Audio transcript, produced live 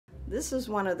This is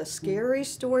one of the scary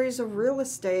stories of real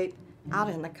estate out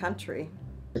in the country.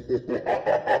 Hey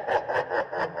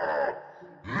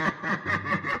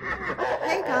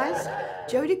guys,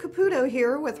 Jody Caputo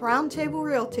here with Roundtable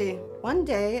Realty. One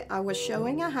day I was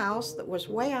showing a house that was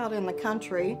way out in the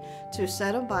country to a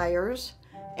set of buyers,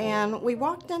 and we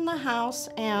walked in the house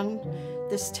and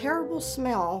this terrible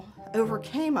smell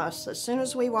overcame us as soon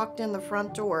as we walked in the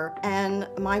front door, and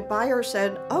my buyer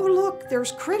said, "Oh look,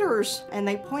 there's critters," and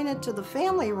they pointed to the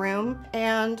family room,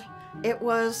 and it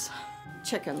was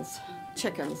chickens,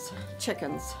 chickens,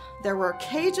 chickens. There were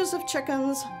cages of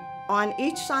chickens on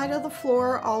each side of the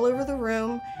floor all over the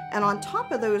room, and on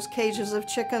top of those cages of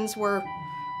chickens were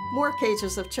more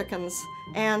cages of chickens,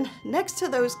 and next to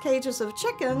those cages of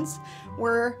chickens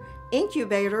were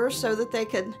incubators so that they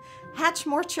could hatch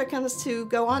more chickens to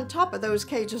go on top of those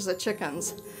cages of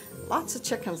chickens. Lots of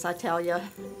chickens, I tell you.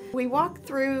 We walked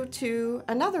through to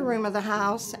another room of the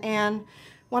house, and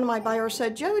one of my buyers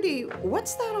said, "Jody,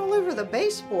 what's that all over the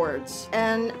baseboards?"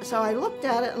 And so I looked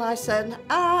at it and I said,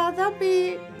 that'd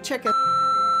be chicken.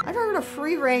 I've heard of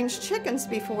free-range chickens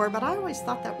before, but I always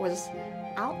thought that was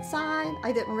outside.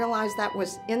 I didn't realize that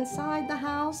was inside the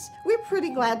house. We're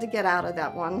pretty glad to get out of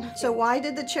that one. So why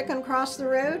did the chicken cross the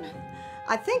road?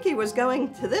 I think he was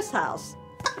going to this house.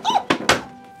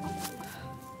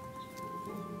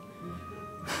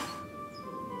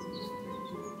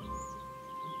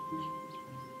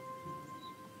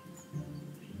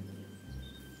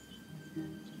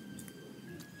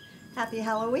 Happy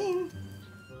Halloween.